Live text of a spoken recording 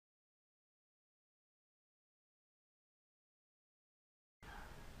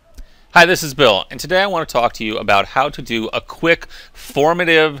Hi, this is Bill, and today I want to talk to you about how to do a quick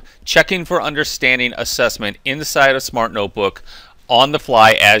formative checking for understanding assessment inside a Smart Notebook on the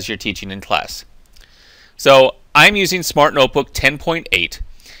fly as you're teaching in class. So I'm using Smart Notebook 10.8,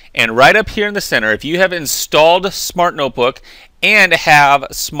 and right up here in the center, if you have installed Smart Notebook and have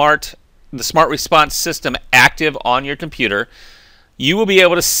the Smart Response system active on your computer, you will be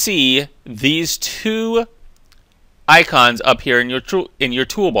able to see these two icons up here in your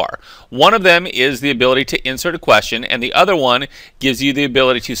toolbar. One of them is the ability to insert a question, and the other one gives you the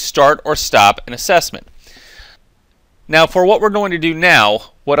ability to start or stop an assessment. Now, for what we're going to do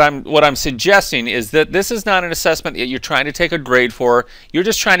now, what I'm suggesting is that this is not an assessment that you're trying to take a grade for. You're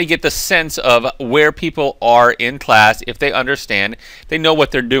just trying to get the sense of where people are in class, if they understand, they know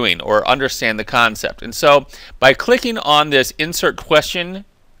what they're doing, or understand the concept. And so, by clicking on this insert question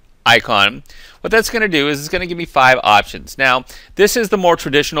icon, what that's going to do is it's going to give me 5 options. Now, this is the more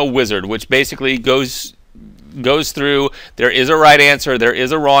traditional wizard, which basically goes through. There is a right answer, there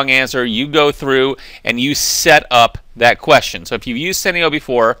is a wrong answer. You go through and you set up that question. So if you've used Senio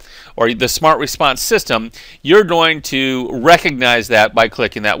before, or the Smart Response system, you're going to recognize that by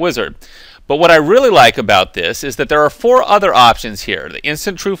clicking that wizard. But what I really like about this is that there are 4 other options here: the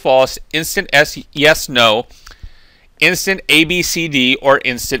instant true false, instant yes no, instant ABCD, or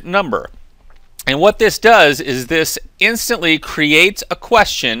instant number. And what this does is this instantly creates a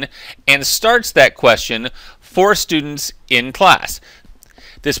question and starts that question for students in class.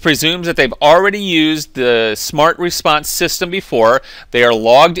 This presumes that they've already used the Smart Response system before. They are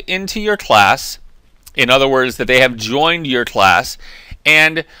logged into your class. In other words, that they have joined your class.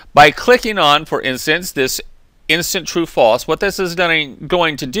 And by clicking on, for instance, this instant true false, what this is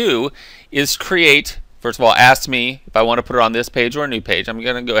going to do is create, first of all, ask me if I want to put it on this page or a new page. I'm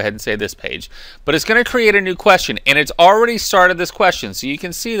going to go ahead and say this page. But it's going to create a new question, and it's already started this question. So you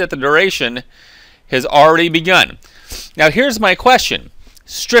can see that the duration has already begun. Now here's my question.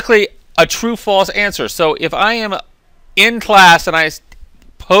 Strictly a true-false answer. So if I am in class and I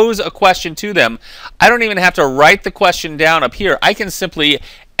pose a question to them, I don't even have to write the question down up here. I can simply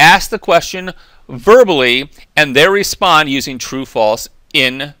ask the question verbally, and they respond using true-false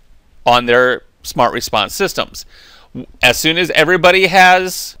on their Smart Response systems. As soon as everybody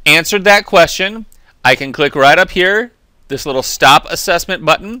has answered that question, I can click right up here, this little stop assessment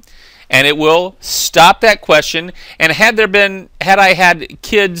button, and it will stop that question. And had I had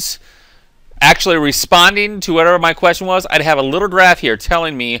kids actually responding to whatever my question was, I'd have a little graph here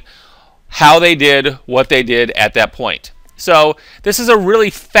telling me how they did what they did at that point. So this is a really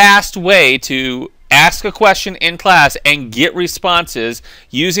fast way to ask a question in class and get responses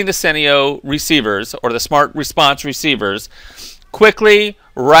using the Senio receivers, or the Smart Response receivers, quickly,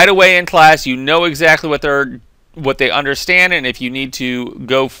 right away in class. You know exactly what they understand, and if you need to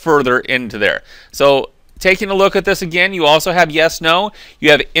go further into there. So taking a look at this again, you also have yes, no.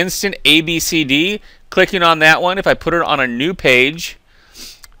 You have instant ABCD. Clicking on that one, if I put it on a new page,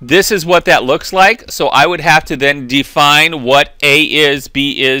 this is what that looks like. So I would have to then define what A is,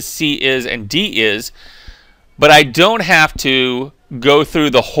 B is, C is, and D is. But I don't have to go through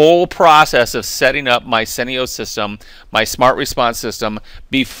the whole process of setting up my Senio system, my Smart Response system,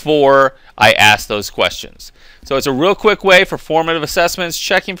 before I ask those questions. So it's a real quick way for formative assessments,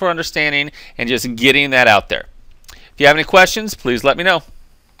 checking for understanding, and just getting that out there. If you have any questions, please let me know.